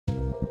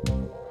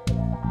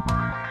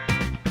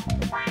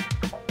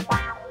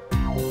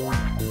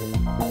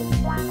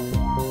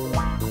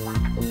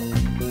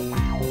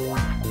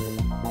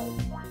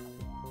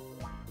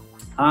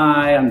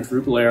Hi, I'm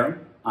Drew Blair.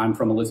 I'm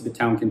from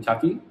Elizabethtown,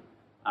 Kentucky.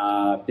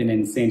 Been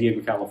in San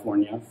Diego,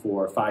 California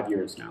for 5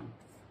 years now.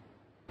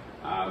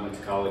 I went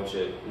to college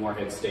at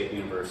Morehead State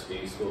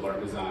University, School of Art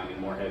and Design in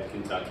Morehead,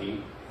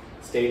 Kentucky.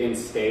 Stayed in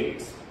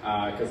state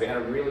because they had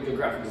a really good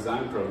graphic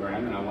design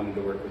program and I wanted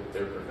to work with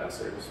their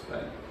professors.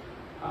 But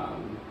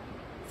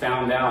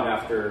found out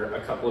after a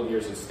couple of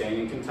years of staying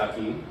in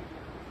Kentucky,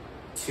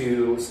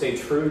 to stay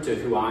true to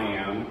who I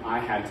am, I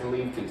had to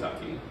leave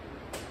Kentucky.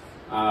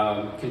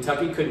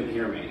 Kentucky couldn't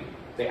hear me.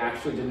 They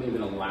actually didn't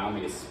even allow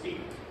me to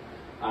speak.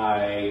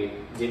 I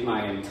did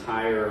my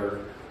entire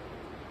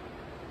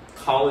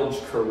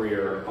college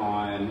career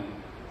on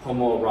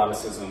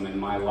homoeroticism in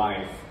my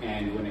life,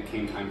 and when it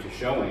came time to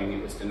showing,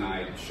 it was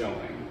denied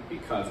showing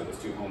because it was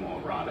too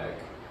homoerotic.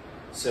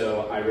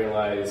 So I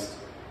realized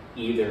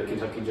either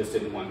Kentucky just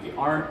didn't want the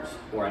art,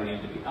 or I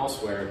needed to be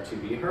elsewhere to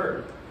be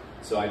heard.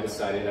 So I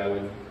decided I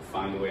would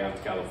find a way out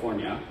to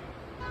California.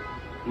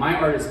 My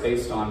art is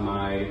based on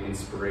my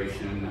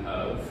inspiration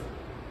of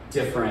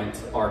different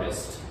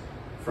artists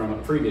from a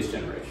previous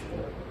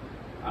generation.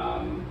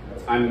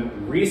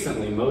 I'm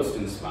recently most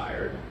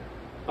inspired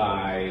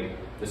by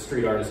the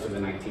street artists of the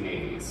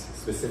 1980s,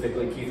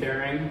 specifically Keith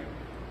Haring,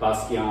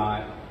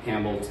 Basquiat,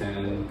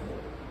 Hamilton,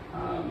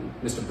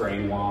 Mr.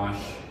 Brainwash.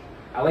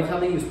 I like how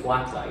they use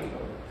blacklight.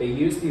 They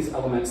use these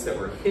elements that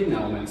were hidden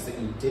elements that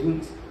you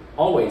didn't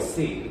always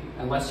see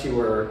unless you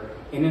were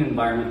in an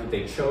environment that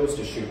they chose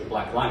to shoot with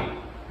black light.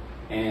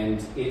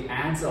 And it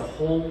adds a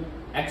whole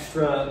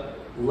extra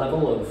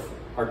level of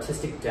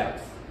artistic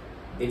depth.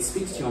 It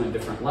speaks to you on a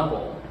different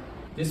level.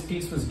 This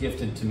piece was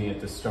gifted to me at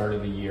the start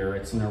of the year.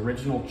 It's an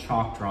original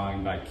chalk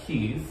drawing by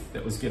Keith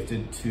that was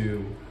gifted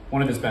to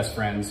one of his best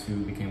friends who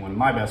became one of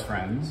my best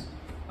friends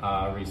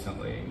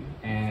recently.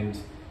 And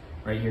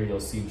right here you'll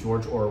see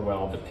George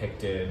Orwell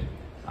depicted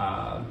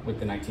with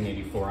the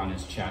 1984 on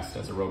his chest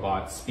as a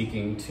robot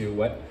speaking to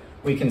what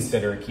we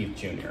consider Keith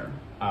Jr.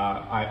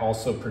 I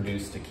also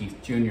produced a Keith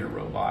Jr.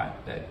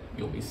 robot that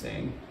you'll be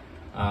seeing.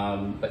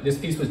 But this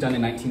piece was done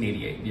in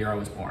 1988, the year I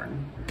was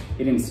born.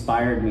 It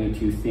inspired me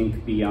to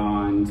think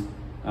beyond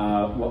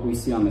what we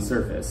see on the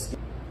surface.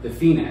 The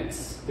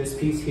Phoenix, this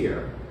piece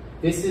here,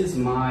 this is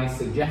my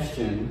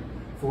suggestion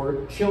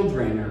for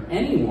children or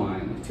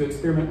anyone to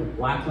experiment with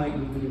blacklight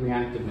UV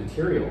reactive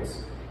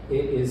materials.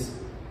 It is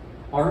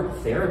art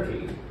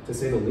therapy, to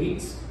say the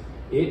least.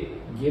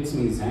 It gives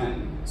me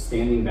zen,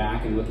 standing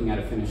back and looking at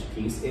a finished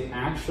piece. It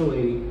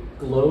actually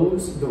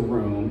glows the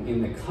room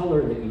in the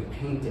color that you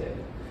painted.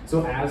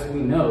 So as we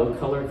know,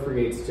 color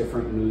creates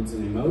different moods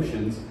and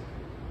emotions.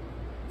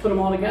 Put them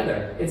all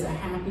together. It's a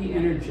happy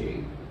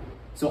energy.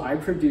 So I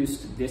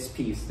produced this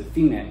piece, the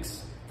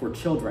Phoenix, for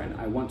children.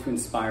 I want to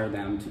inspire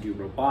them to do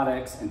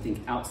robotics and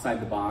think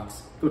outside the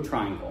box, go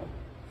triangle.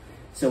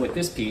 So with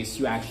this piece,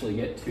 you actually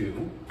get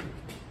two,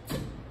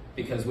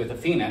 because with a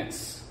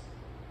Phoenix,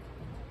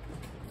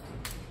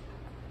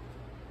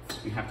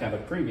 you have to have a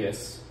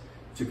previous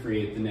to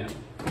create the new.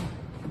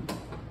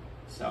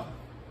 So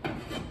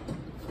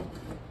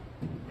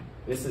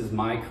this is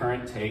my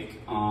current take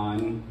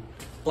on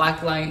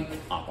blacklight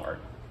op art.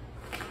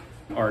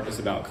 Art is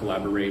about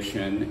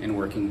collaboration and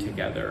working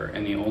together,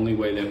 and the only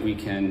way that we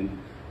can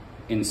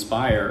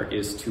inspire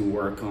is to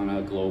work on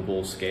a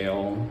global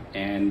scale.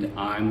 And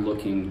I'm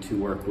looking to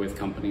work with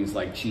companies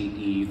like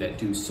GE that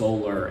do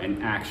solar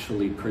and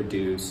actually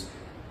produce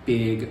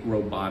big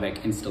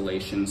robotic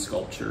installation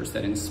sculptures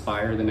that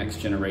inspire the next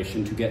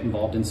generation to get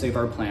involved and save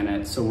our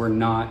planet so we're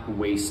not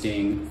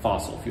wasting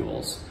fossil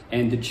fuels.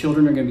 And the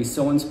children are going to be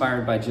so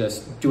inspired by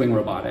just doing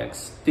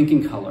robotics,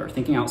 thinking color,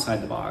 thinking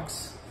outside the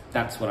box.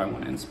 That's what I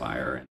want to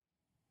inspire.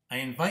 I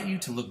invite you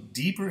to look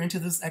deeper into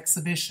this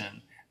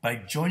exhibition by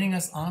joining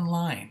us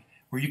online,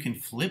 where you can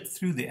flip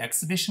through the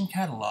exhibition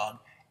catalog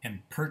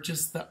and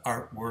purchase the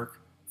artwork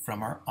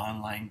from our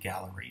online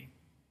gallery.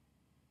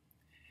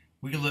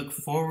 We look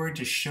forward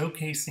to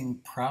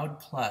showcasing Proud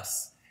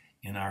Plus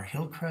in our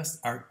Hillcrest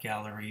Art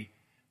Gallery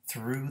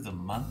through the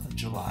month of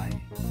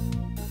July.